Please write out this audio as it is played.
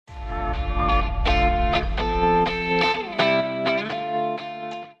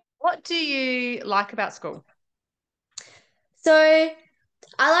do you like about school? So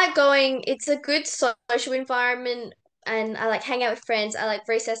I like going, it's a good social environment and I like hang out with friends. I like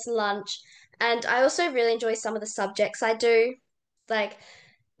recess and lunch. And I also really enjoy some of the subjects I do, like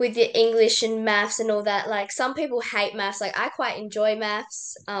with the English and maths and all that. Like some people hate maths. Like I quite enjoy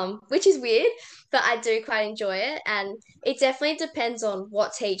maths, which is weird, but I do quite enjoy it. And it definitely depends on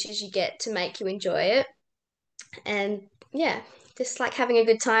what teachers you get to make you enjoy it. And yeah, just like having a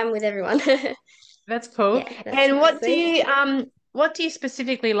good time with everyone. That's cool. Yeah, that's And basically. what do you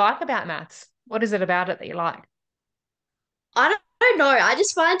specifically like about maths? What is it about it that you like? I don't know. I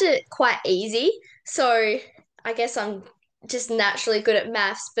just find it quite easy. So I guess I'm just naturally good at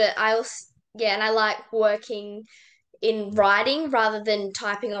maths, but I also, yeah, and I like working in writing rather than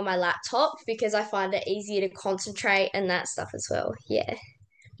typing on my laptop because I find it easier to concentrate and that stuff as well. Yeah.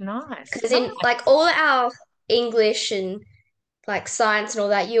 Nice. Because in like all our English and like science and all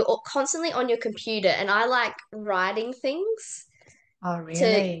that, you're constantly on your computer, and I like writing things Oh, to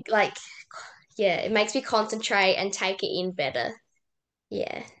really? like, yeah, it makes me concentrate and take it in better.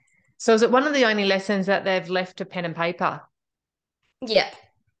 Yeah. So is it one of the only lessons that they've left to pen and paper? Yeah.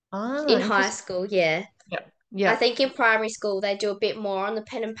 Oh, In high interesting. school, yeah. Yeah. I Yeah. think in primary school they do a bit more on the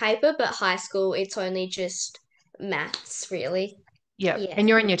pen and paper, but high school it's only just maths, really. Yeah. Yeah. And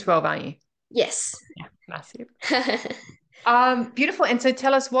you're in year 12, aren't you? Yes. Yeah. Massive. Beautiful. And so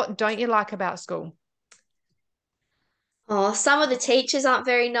tell us, what don't you like about school? Oh, some of the teachers aren't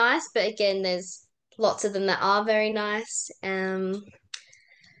very nice, but again, there's lots of them that are very nice.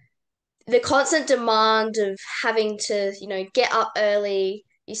 The constant demand of having to, get up early,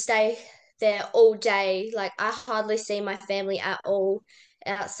 you stay there all day. Like I hardly see my family at all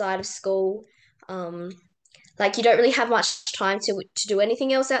outside of school. Um, like you don't really have much time to do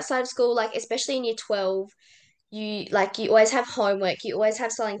anything else outside of school. Like especially in year 12, you always have homework, you always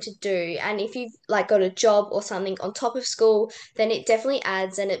have something to do. And if you've like got a job or something on top of school, then it definitely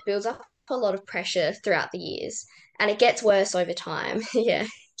adds and it builds up a lot of pressure throughout the years. And it gets worse over time. Yeah.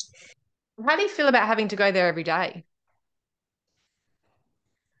 How do you feel about having to go there every day?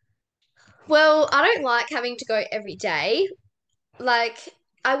 Well, I don't like having to go every day. Like,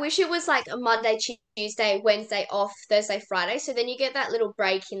 I wish it was like a Monday, Tuesday, Wednesday off, Thursday, Friday. So then you get that little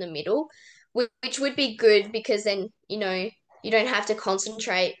break in the middle, which would be good because then, you don't have to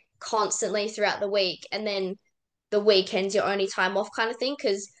concentrate constantly throughout the week. And then the weekend's your only time off kind of thing.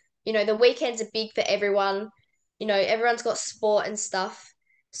 Because, the weekends are big for everyone. Everyone's got sport and stuff.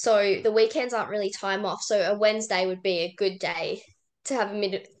 So the weekends aren't really time off. So a Wednesday would be a good day to have a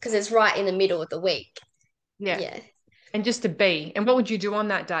minute because it's right in the middle of the week. Yeah. Yeah. And just to be. And what would you do on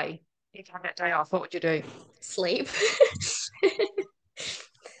that day? If you have that day off, what would you do? Sleep.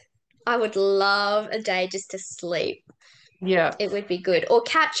 I would love a day just to sleep. Yeah. It would be good. Or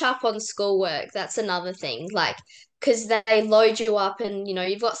catch up on schoolwork. That's another thing. Like, because they load you up and,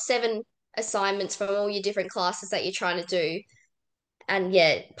 you've got seven assignments from all your different classes that you're trying to do. And yeah,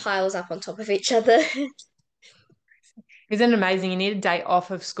 it piles up on top of each other. Isn't it amazing? You need a day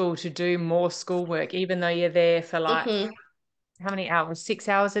off of school to do more schoolwork, even though you're there for like hmm how many hours? 6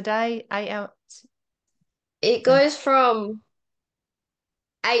 hours a day? 8 hours? It goes from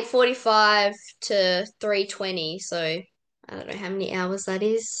 8:45 to 3:20. So I don't know how many hours that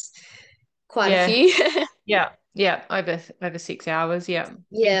is. Quite a Yeah. few. Yeah. Yeah. Over 6 hours. Yeah. Big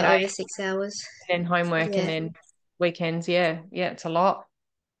Yeah, day. over 6 hours. And then homework and Yeah. then weekends. Yeah. Yeah. It's a lot.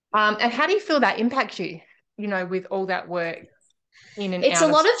 And how do you feel that impacts you, with all that work in and It's a out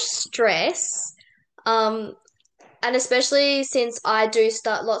of lot school? of stress. Um, and especially since I do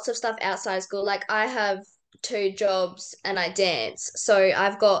start lots of stuff outside school. Like I have two jobs and I dance. So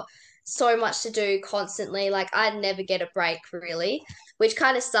I've got so much to do constantly. Like I never get a break really, which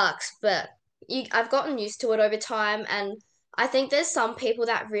kind of sucks, but I've gotten used to it over time. And I think there's some people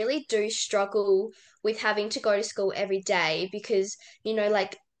that really do struggle with having to go to school every day because,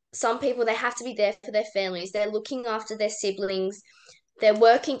 like some people, they have to be there for their families. They're looking after their siblings, they're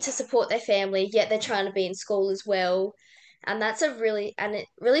working to support their family, yet they're trying to be in school as well. And it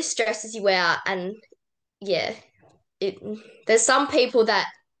really stresses you out. And yeah, it, there's some people that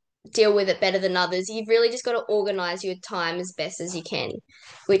deal with it better than others. You've really just got to organize your time as best as you can,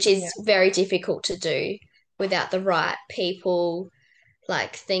 which is Yeah. very difficult to do without the right people,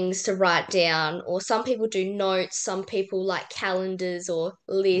 like things to write down. Or some people do notes, some people like calendars or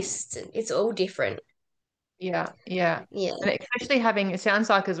lists. It's all different. Yeah. Yeah. Yeah. And especially having, it sounds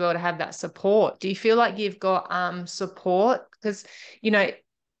like as well to have that support. Do you feel like you've got support? Because, you know,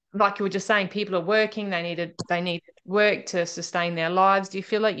 like you were just saying, people are working, they need work to sustain their lives. Do you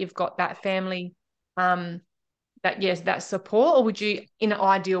feel like you've got that family um that, yes, that support, or would you, in an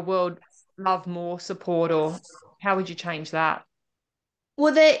ideal world, love more support, or how would you change that?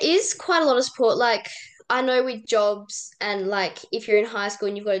 Well, there is quite a lot of support. Like, I know with jobs, and like if you're in high school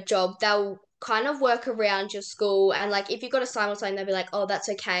and you've got a job, they'll kind of work around your school. And like if you've got a sign or something, they'll be like, oh, that's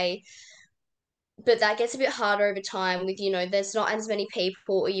okay. But that gets a bit harder over time with, there's not as many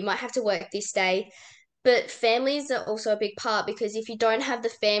people, or you might have to work this day. But families are also a big part, because if you don't have the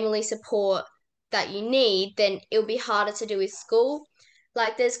family support that you need, then it'll be harder to do with school.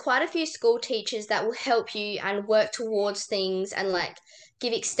 Like, there's quite a few school teachers that will help you and work towards things and like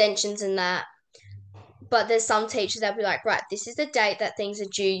give extensions and that. But there's some teachers that'll be like, right, this is the date that things are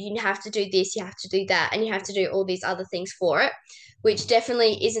due. You have to do this, you have to do that, and you have to do all these other things for it, which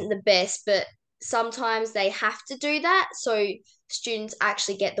definitely isn't the best. But sometimes they have to do that so students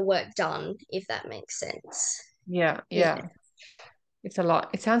actually get the work done, if that makes sense. Yeah, Yeah. yeah. It's a lot.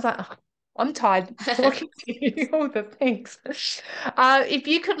 It sounds like I'm tired talking to you, all the things. If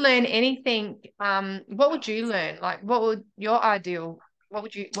you could learn anything, what would you learn? Like, what would your ideal, what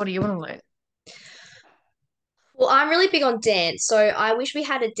do you want to learn? Well, I'm really big on dance, so I wish we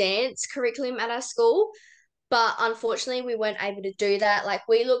had a dance curriculum at our school, but unfortunately we weren't able to do that. Like,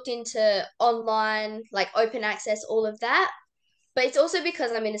 we looked into online, like open access, all of that. But it's also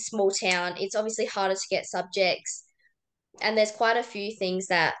because I'm in a small town, it's obviously harder to get subjects. And there's quite a few things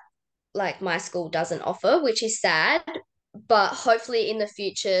that like my school doesn't offer, which is sad. But hopefully in the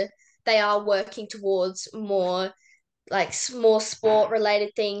future they are working towards more more sport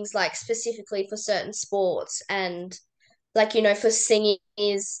related things, like specifically for certain sports, and like, for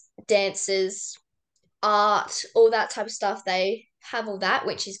singers, dancers, art, all that type of stuff. They have all that,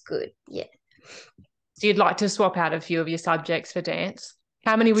 which is good. Yeah. So you'd like to swap out a few of your subjects for dance?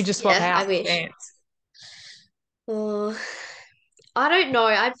 How many would you swap Yeah, out I for wish. dance? Oh, I don't know.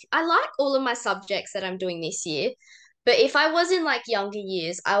 I like all of my subjects that I'm doing this year, but if I was in like younger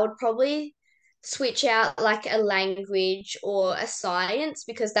years, I would probably switch out like a language or a science,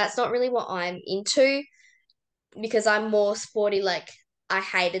 because that's not really what I'm into, because I'm more sporty. Like, I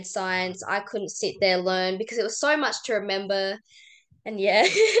hated science. I couldn't sit there learn because it was so much to remember, and yeah,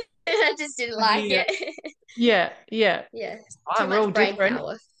 I just didn't like Yeah, it. yeah, yeah. Yeah, too Oh, we're all much brain different.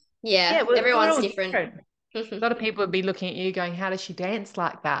 power. Yeah, Yeah, we're everyone's all different. different. A lot of people would be looking at you going, how does she dance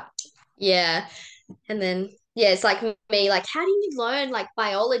like that? Yeah. And then, yeah, it's like me, like, how do you learn like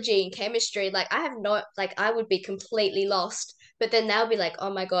biology and chemistry? Like, I have not, like, I would be completely lost. But then they'll be like,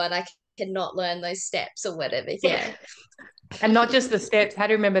 oh my God, I cannot learn those steps or whatever. Yeah. And not just the steps, how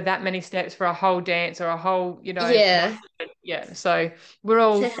do you remember that many steps for a whole dance or a whole, Yeah. yeah. So we're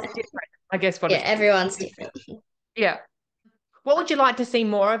all different, I guess what Yeah, it is. everyone's different. Yeah. What would you like to see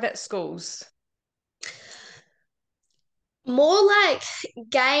more of at schools? More like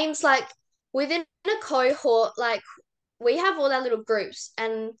games, like within a cohort, like we have all our little groups,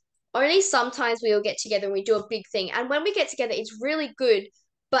 and only sometimes we all get together and we do a big thing. And when we get together, it's really good.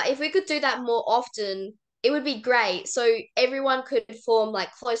 But if we could do that more often, it would be great. So everyone could form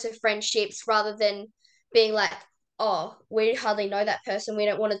like closer friendships, rather than being like, oh, we hardly know that person, we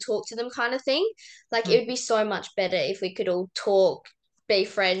don't want to talk to them, kind of thing. Like, it would be so much better if we could all talk, be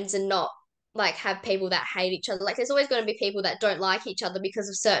friends, and not like have people that hate each other. Like, there's always going to be people that don't like each other because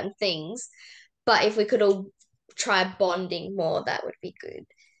of certain things. But if we could all try bonding more, that would be good.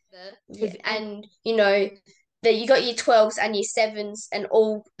 Yeah, And and that you got year 12s and year 7s and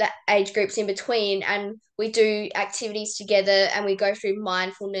all the age groups in between, and we do activities together, and we go through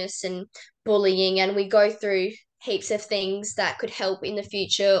mindfulness and bullying, and we go through heaps of things that could help in the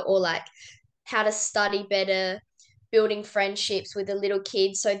future, or like how to study better, building friendships with the little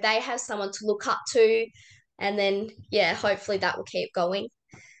kids so they have someone to look up to, and then yeah, hopefully that will keep going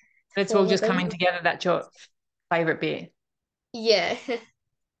it's all for just them. coming together. That's your favorite bit. Yeah.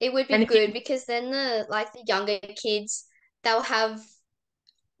 It would And be good, because then the younger kids, they'll have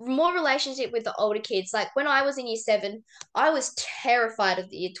more relationship with the older kids. Like, when I was in year 7, I was terrified of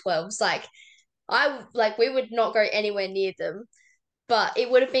the year 12s. Like, we would not go anywhere near them. But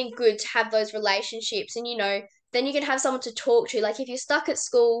it would have been good to have those relationships, and then you can have someone to talk to. Like, if you're stuck at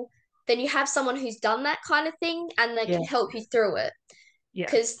school, then you have someone who's done that kind of thing, and they yeah, can help you through it. yeah.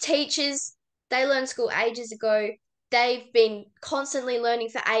 Because teachers, they learned school ages ago. They've been constantly learning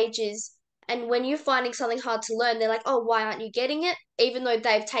for ages. And when you're finding something hard to learn, they're like, oh, why aren't you getting it? Even though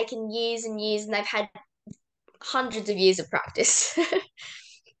they've taken years and years, and they've had hundreds of years of practice.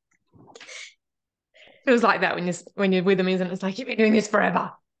 Feels like that when you're with them, isn't it? It's like you've been doing this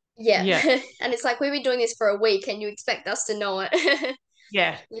forever. Yeah. Yeah, And it's like, we've been doing this for a week and you expect us to know it.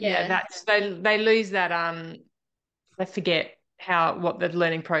 yeah, yeah. Yeah. That's they lose that they forget how what the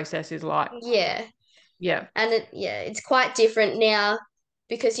learning process is like. Yeah. Yeah. And it's quite different now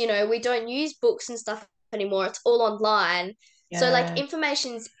because, we don't use books and stuff anymore. It's all online. So like Yeah.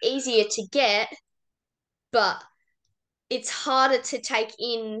 information's easier to get, but it's harder to take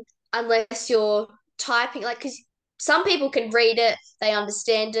in unless you're typing, like, because some people can read it, they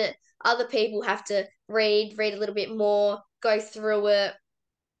understand it. Other people have to read a little bit more, go through it,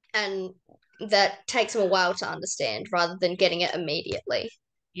 and that takes them a while to understand rather than getting it immediately.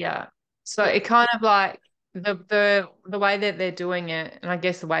 Yeah. So Yeah. it kind of like the way that they're doing it, and I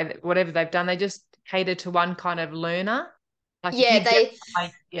guess the way that whatever they've done, they just cater to one kind of learner. Like if Yeah, you get they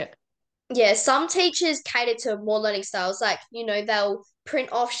like yeah, yeah, some teachers cater to more learning styles. Like, they'll print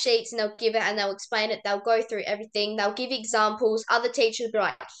off sheets and they'll give it and they'll explain it. They'll go through everything. They'll give examples. Other teachers will be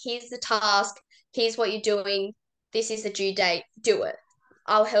like, here's the task. Here's what you're doing. This is the due date. Do it.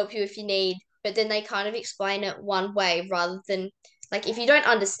 I'll help you if you need. But then they kind of explain it one way rather than, like, if you don't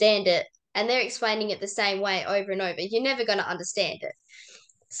understand it and they're explaining it the same way over and over, you're never going to understand it.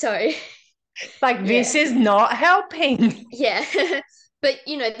 So, like yeah. this is not helping. Yeah. But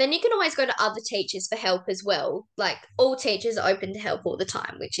then you can always go to other teachers for help as well. Like all teachers are open to help all the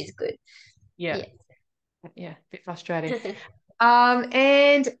time, which is good. Yeah, Yeah. yeah, a bit frustrating.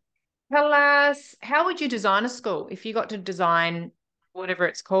 And tell us, how would you design a school if you got to design whatever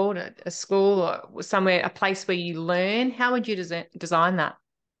it's called, a school or somewhere, a place where you learn? How would you design that?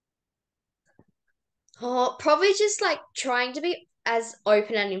 Oh, probably just like trying to be as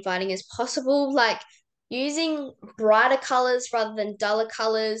open and inviting as possible, like using brighter colors rather than duller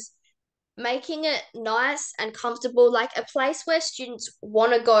colors, making it nice and comfortable, like a place where students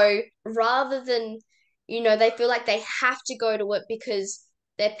want to go rather than, they feel like they have to go to it because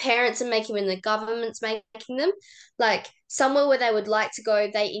their parents are making them and the government's making them. Like somewhere where they would like to go,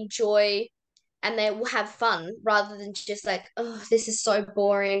 they enjoy and they will have fun rather than just like, oh, this is so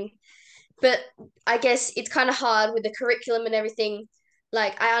boring. But I guess it's kind of hard with the curriculum and everything.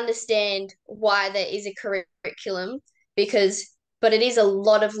 Like I understand why there is a curriculum because but it is a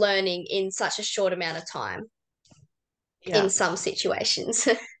lot of learning in such a short amount of time in Yeah. some situations.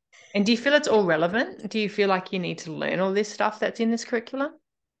 And do you feel it's all relevant? Do you feel like you need to learn all this stuff that's in this curriculum?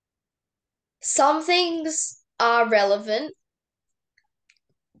 Some things are relevant,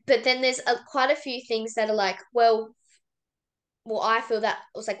 but then there's quite a few things that are like, well, I feel that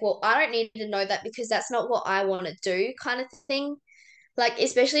it's like, well, I don't need to know that because that's not what I want to do, kind of thing. Like,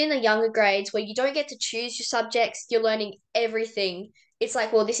 especially in the younger grades where you don't get to choose your subjects, you're learning everything. It's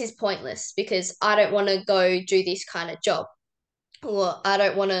like, well, this is pointless because I don't want to go do this kind of job, or I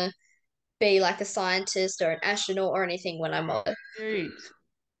don't want to be like a scientist or an astronaut or anything when I'm older. Good.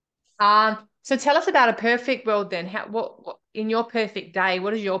 So tell us about a perfect world then. What in your perfect day,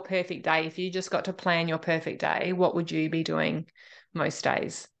 what is your perfect day? If you just got to plan your perfect day, what would you be doing most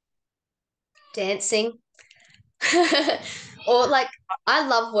days? Dancing. Or like, I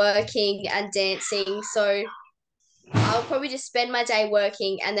love working and dancing, so I'll probably just spend my day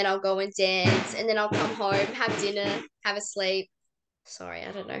working and then I'll go and dance and then I'll come home, have dinner, have a sleep. Sorry,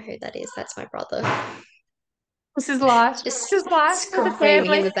 I don't know who that is. That's my brother. This is life. Just This is life with the screaming in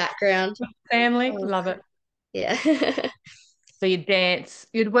family. the background. Family, Oh, love it. yeah. So you'd dance,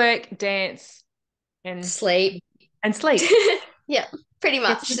 you'd work, dance, and Sleep. and sleep. Yeah, pretty Get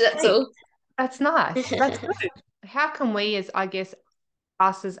much. some That's sleep. all. That's nice. That's good. How can we, as I guess,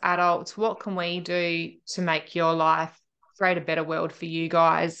 us as adults, what can we do to make your life create a better world for you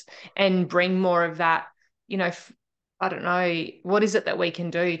guys and bring more of that, I don't know, what is it that we can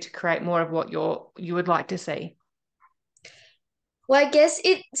do to create more of what you would like to see? Well, I guess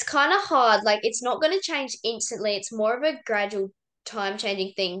it's kind of hard. Like, it's not going to change instantly. It's more of a gradual time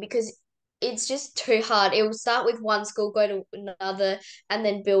changing thing because it's just too hard. It will start with one school, go to another, and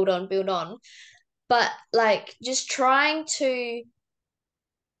then build on, build on. But, like, just trying to,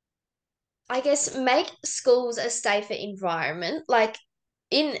 I guess, make schools a safer environment. Like,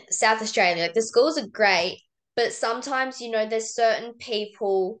 in South Australia, like, the schools are great, but sometimes, there's certain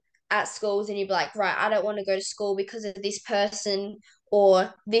people at schools, and you'd be like, right, I don't want to go to school because of this person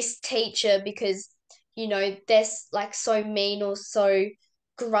or this teacher because, they're like so mean or so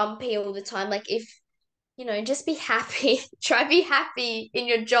grumpy all the time. Like, if, just be happy, try be happy in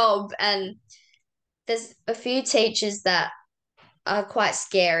your job. And there's a few teachers that are quite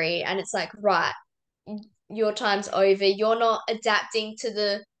scary, and it's like, right, your time's over. You're not adapting to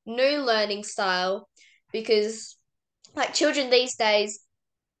the new learning style because like children these days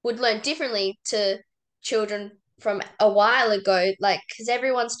would learn differently to children from a while ago, like because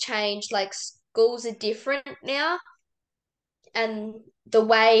everyone's changed, like schools are different now and the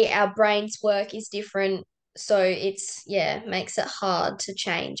way our brains work is different, so it's, yeah, makes it hard to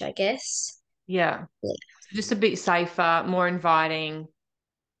change, I guess. Yeah. Yeah, So just a bit safer, more inviting.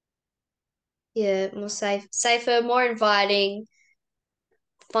 yeah, more safer, more inviting,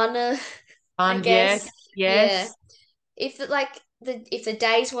 funner, I Yes, guess. Yeah. yes. If the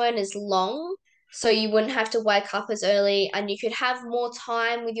days weren't as long, so you wouldn't have to wake up as early and you could have more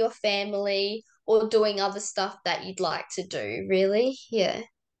time with your family or doing other stuff that you'd like to do, really. Yeah.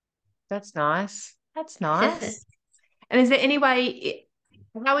 That's nice. That's nice. And is there any way,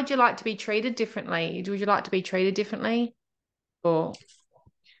 how would you like to be treated differently? Would you like to be treated differently? Or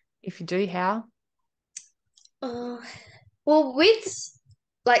if you do, how? Uh, well,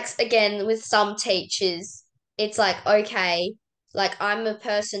 again, with some teachers, it's like, okay, like I'm a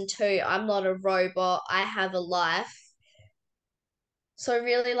person too. I'm not a robot. I have a life. So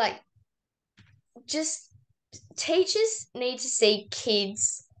really, like, just teachers need to see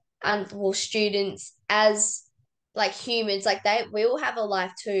kids and well students as like humans. Like we all have a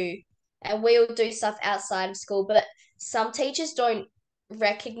life too, and we all do stuff outside of school. But some teachers don't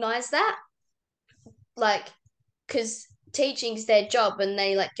recognize that, like, because teaching's their job and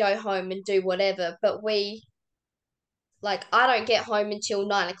they like go home and do whatever. But I don't get home until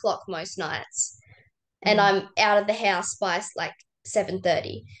 9 o'clock most nights, and Mm. I'm out of the house by like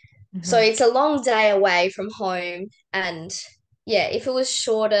 7:30. So Hmm. it's a long day away from home. And yeah, if it was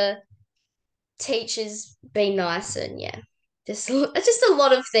shorter, teachers be nicer. And yeah, just a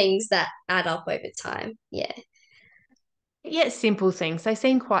lot of things that add up over time. Yeah. Yeah, simple things. They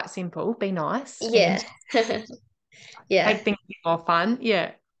seem quite simple. Be nice Yeah. and Yeah. make things a bit more fun.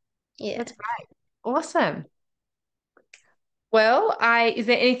 Yeah, Yeah. that's great. Awesome. Well, is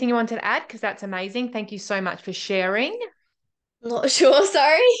there anything you wanted to add? Because that's amazing. Thank you so much for sharing. Not sure.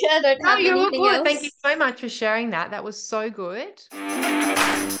 Sorry. I don't No, have you're all anything good. Thank you else. so much for sharing that. That was so good.